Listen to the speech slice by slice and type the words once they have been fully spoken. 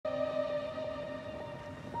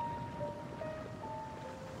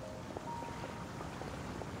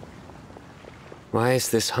Why is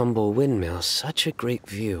this humble windmill such a great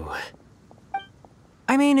view?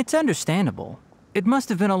 I mean, it's understandable. It must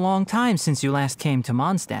have been a long time since you last came to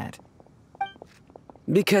Mondstadt.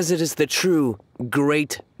 Because it is the true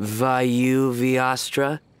Great Vayu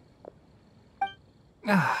Viastra?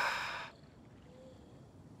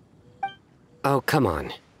 Oh, come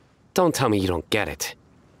on. Don't tell me you don't get it.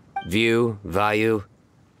 View, Vayu,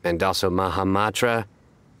 and also Mahamatra,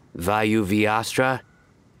 Vayu Viastra?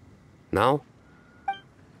 No?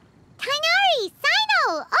 Kainari!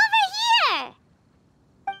 Sino! Over here!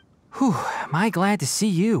 Whew, am I glad to see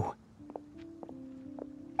you.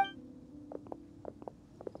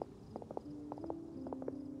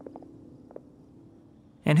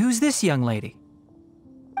 And who's this young lady?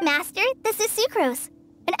 Master, this is Sucrose,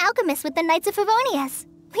 an alchemist with the Knights of Favonius.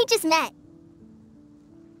 We just met.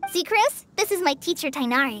 Sucrose, this is my teacher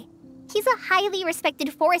Tainari. He's a highly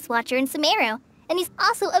respected forest watcher in Sumeru, and he's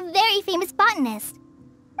also a very famous botanist.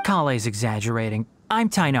 Kale's exaggerating. I'm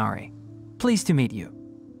Tainari. Pleased to meet you.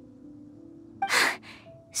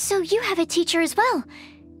 So you have a teacher as well.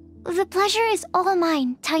 The pleasure is all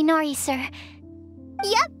mine, Tainari, sir.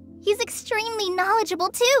 Yep, he's extremely knowledgeable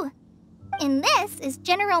too. And this is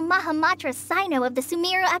General Mahamatra Sino of the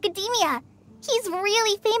Sumeru Academia. He's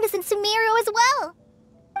really famous in Sumeru as well.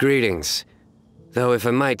 Greetings. Though if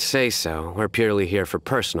I might say so, we're purely here for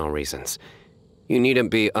personal reasons. You needn't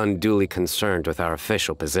be unduly concerned with our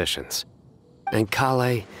official positions. And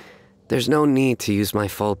Kale, there's no need to use my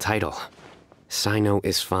full title. Sino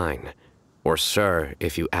is fine. Or sir,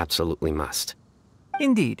 if you absolutely must.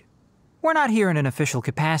 Indeed. We're not here in an official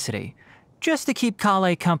capacity, just to keep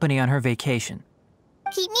Kale company on her vacation.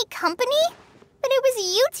 Keep me company? But it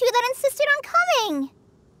was you two that insisted on coming.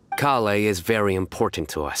 Kale is very important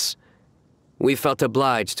to us. We felt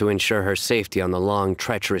obliged to ensure her safety on the long,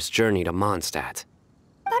 treacherous journey to Mondstadt.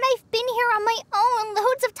 But I've been here on my own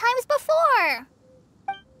loads of times before.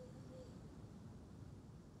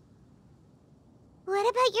 What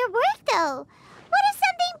about your work, though? What if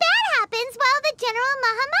something bad happens while the General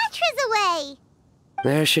Mahamatra's away?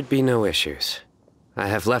 There should be no issues. I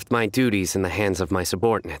have left my duties in the hands of my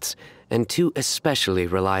subordinates, and two especially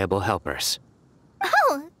reliable helpers.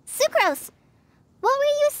 Oh, Sucrose. What were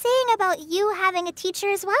you saying about you having a teacher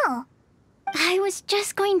as well? I was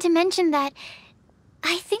just going to mention that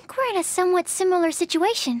I think we're in a somewhat similar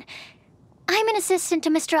situation. I'm an assistant to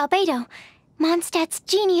Mr. Albedo, Mondstadt's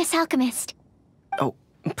genius alchemist. Oh,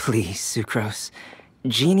 please, Sucrose.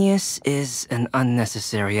 Genius is an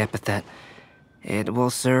unnecessary epithet. It will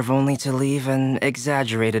serve only to leave an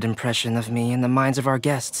exaggerated impression of me in the minds of our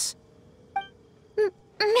guests.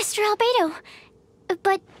 Mr. Albedo,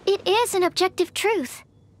 but it is an objective truth.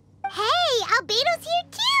 Hey, Albedo's here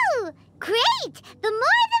too! Great! The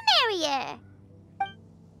more the merrier!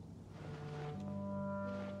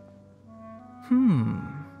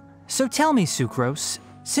 So tell me, Sucrose,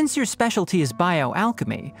 since your specialty is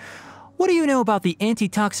bioalchemy, what do you know about the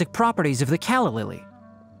antitoxic properties of the calla lily?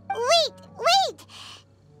 Wait!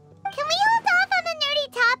 Can we hold off on the nerdy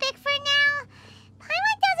topic for now?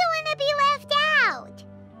 Paimon doesn't want to be left out.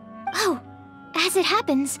 Oh, as it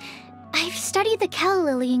happens, I've studied the calla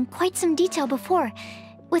lily in quite some detail before,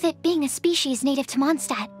 with it being a species native to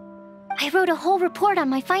Mondstadt. I wrote a whole report on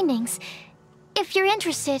my findings. If you're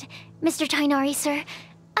interested, Mr. Tainari, sir,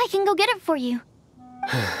 I can go get it for you.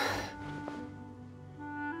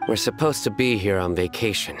 We're supposed to be here on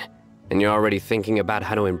vacation, and you're already thinking about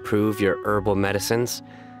how to improve your herbal medicines?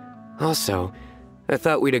 Also, I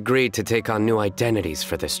thought we'd agreed to take on new identities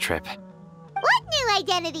for this trip. What new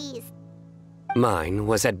identities? Mine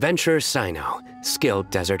was Adventurer Sino, skilled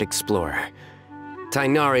desert explorer.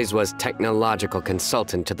 Tainari's was technological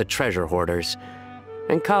consultant to the treasure hoarders,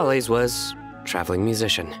 and Kale's was traveling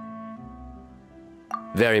musician.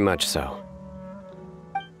 Very much so.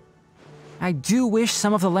 I do wish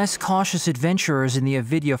some of the less cautious adventurers in the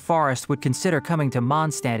Avidya forest would consider coming to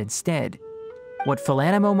Mondstadt instead. What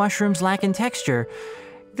Philanimo mushrooms lack in texture,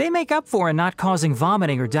 they make up for in not causing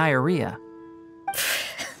vomiting or diarrhea.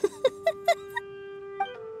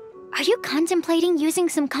 Are you contemplating using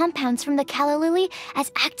some compounds from the calla lily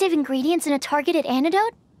as active ingredients in a targeted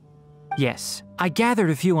antidote? Yes, I gathered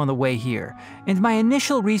a few on the way here, and my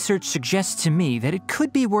initial research suggests to me that it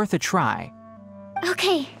could be worth a try.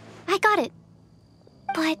 Okay, I got it.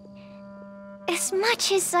 But as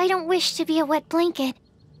much as I don't wish to be a wet blanket,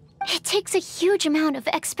 it takes a huge amount of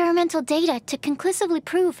experimental data to conclusively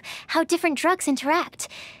prove how different drugs interact.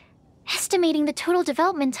 Estimating the total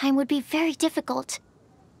development time would be very difficult.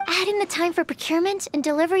 Add in the time for procurement and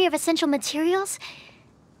delivery of essential materials,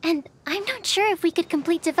 and I'm not sure if we could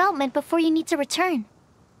complete development before you need to return.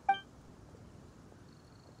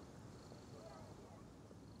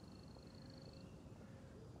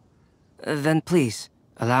 Then please,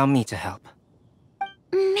 allow me to help.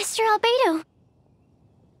 Mr. Albedo.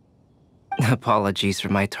 Apologies for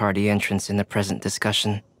my tardy entrance in the present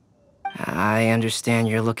discussion. I understand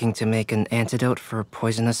you're looking to make an antidote for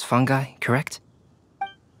poisonous fungi, correct?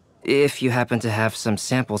 If you happen to have some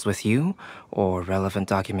samples with you, or relevant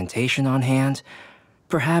documentation on hand,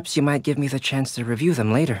 perhaps you might give me the chance to review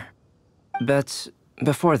them later. But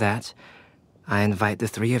before that, I invite the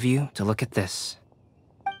three of you to look at this.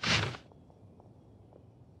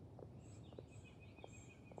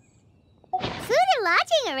 Food and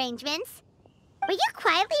lodging arrangements? Were you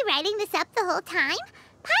quietly writing this up the whole time?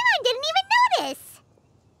 Paimon didn't even notice!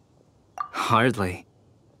 Hardly.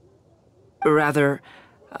 Rather,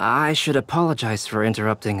 I should apologize for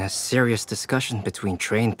interrupting a serious discussion between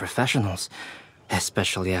trained professionals,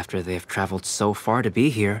 especially after they've traveled so far to be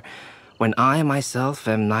here, when I myself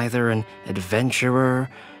am neither an adventurer,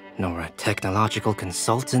 nor a technological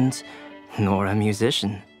consultant, nor a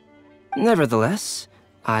musician. Nevertheless,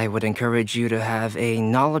 I would encourage you to have a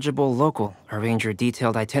knowledgeable local arrange your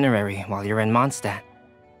detailed itinerary while you're in Mondstadt.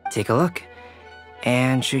 Take a look,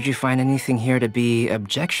 and should you find anything here to be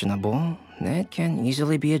objectionable, it can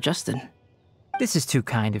easily be adjusted. This is too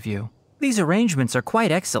kind of you. These arrangements are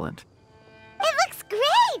quite excellent. It looks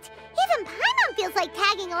great! Even Paimon feels like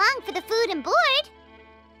tagging along for the food and board.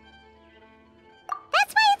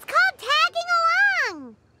 That's why it's called tagging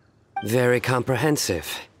along! Very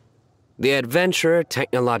comprehensive. The adventurer,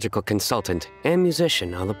 technological consultant, and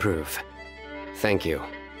musician all approve. Thank you.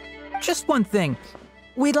 Just one thing.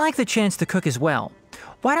 We'd like the chance to cook as well.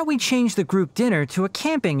 Why don't we change the group dinner to a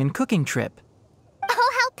camping and cooking trip?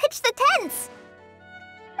 I'll help pitch the tents!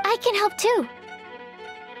 I can help too.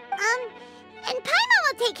 And Paimon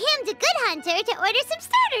will take him to Good Hunter to order some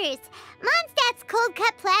starters. Mondstadt's cold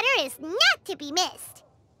cut platter is not to be missed.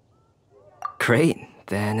 Great,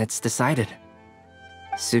 then it's decided.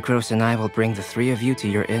 Sucrose and I will bring the three of you to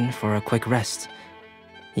your inn for a quick rest.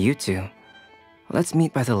 You two, let's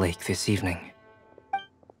meet by the lake this evening.